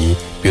专辑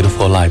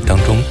Beautiful Life 当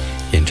中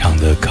演唱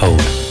的 Cold。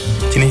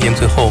 今天节目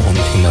最后我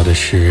们听到的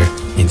是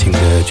年轻的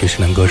爵士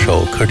男歌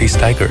手 Curtis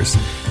Stigers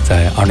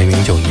在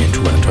2009年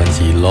出版的专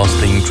辑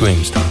Lost in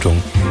Dreams 当中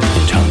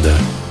演唱的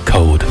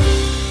Cold。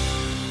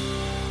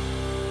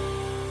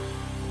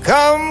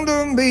 Come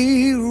to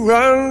me,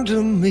 run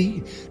to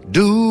me,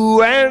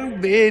 do and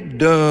be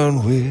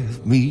done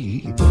with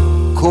me.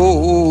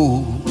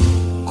 Cold,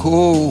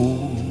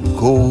 cold,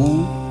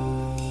 cold.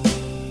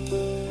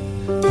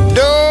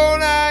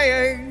 Don't I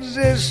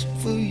exist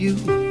for you?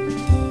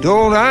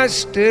 Don't I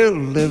still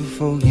live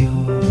for you?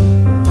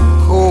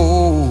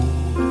 Cold,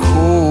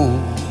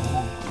 cold,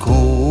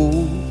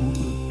 cold.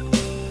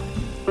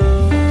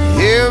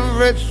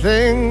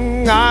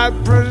 Everything I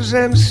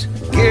present's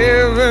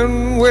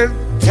given with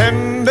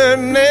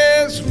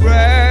tenderness,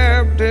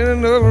 wrapped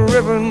in a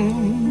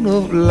ribbon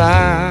of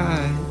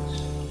lies.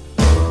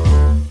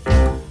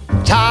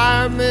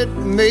 Time it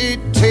may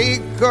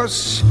take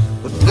us,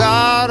 but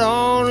God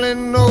only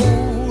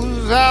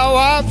knows how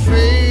I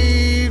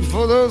paid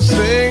for those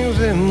things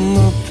in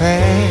the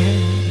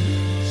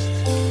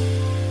past.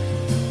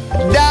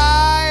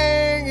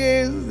 Dying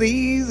is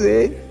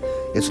easy,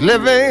 it's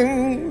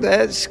living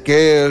that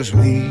scares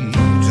me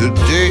to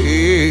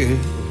death.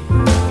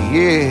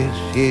 Yes,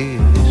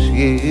 yes,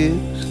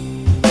 yes.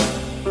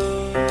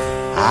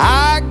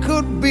 I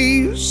could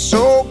be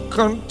so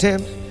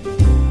content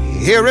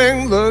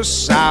hearing the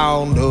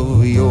sound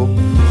of your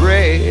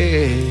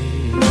breath.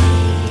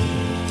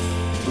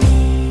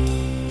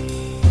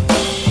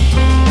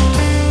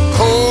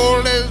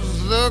 Cold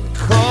is the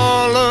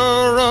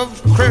color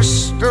of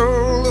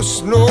crystal, the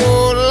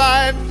snow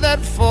light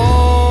that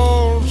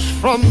falls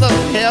from the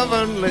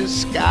heavenly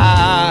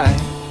sky.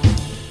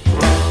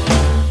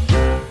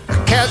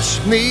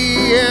 Catch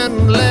me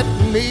and let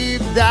me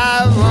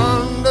dive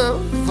under,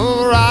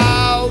 for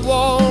I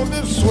want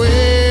to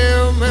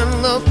swim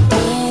in the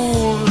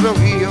pools of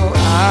your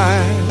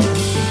eyes.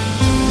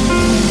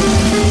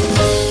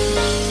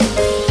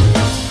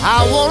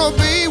 I want to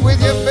be with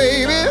you,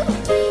 baby.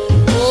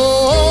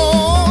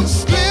 Oh,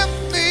 slip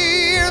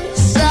me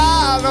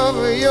inside of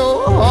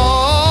your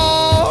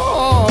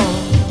heart.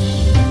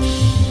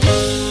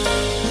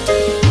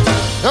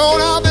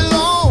 Don't I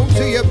belong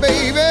to you,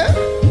 baby?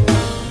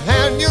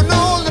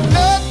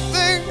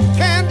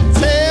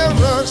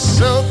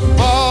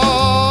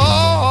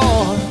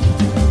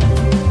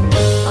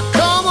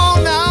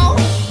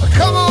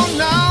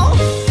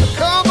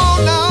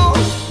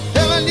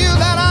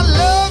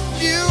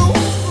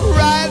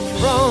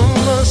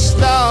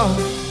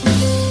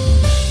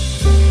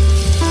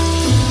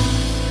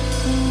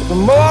 The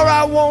more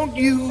I want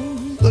you,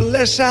 the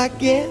less I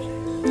get.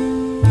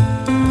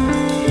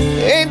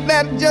 Ain't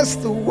that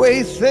just the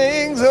way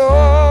things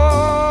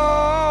are?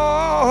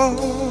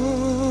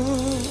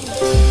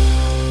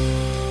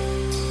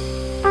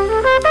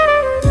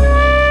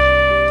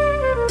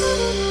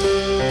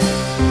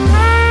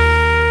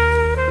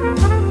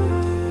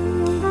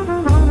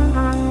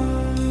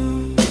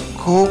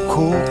 Cool,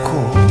 cool,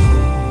 cool.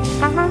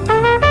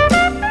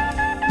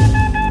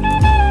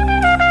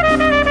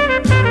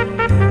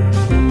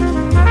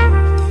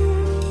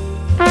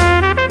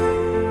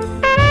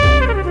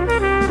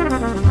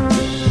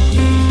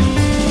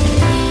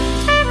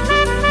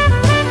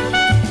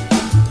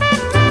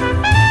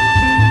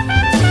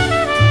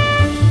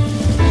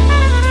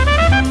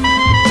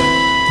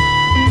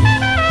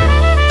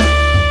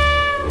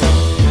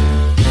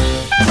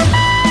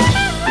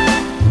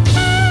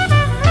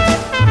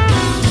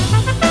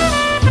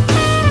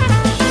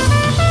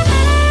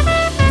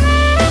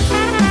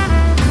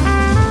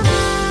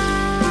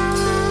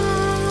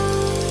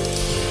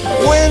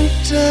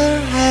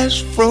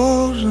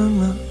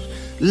 Frozen us,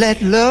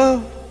 let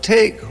love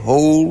take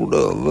hold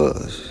of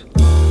us.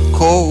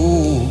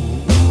 Cold.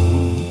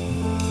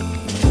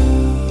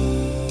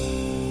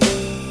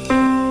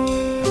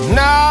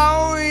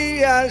 Now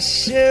we are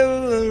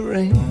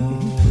shivering,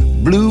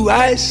 blue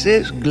ice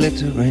is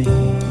glittering,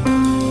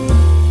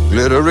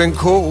 glittering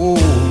cold,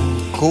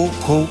 cold,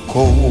 cold,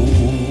 cold.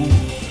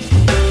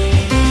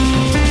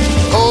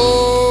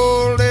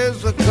 Cold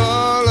is the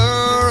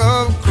color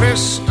of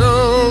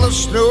crystal, the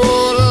snow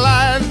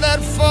light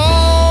that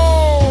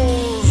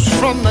falls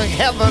from the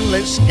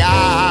heavenly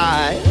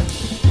sky.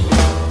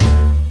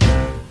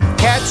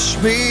 Catch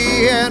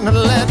me and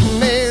let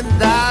me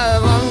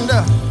dive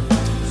under,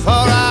 for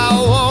I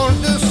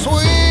want to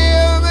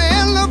swim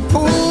in the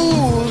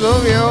pools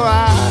of your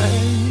eyes.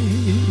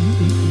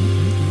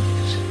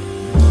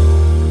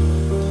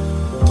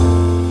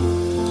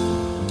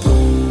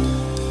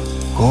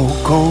 Cold,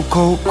 cold,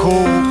 cold,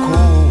 cold,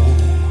 cold.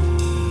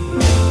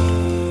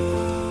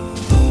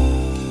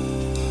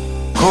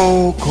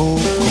 cold,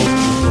 cold, cold.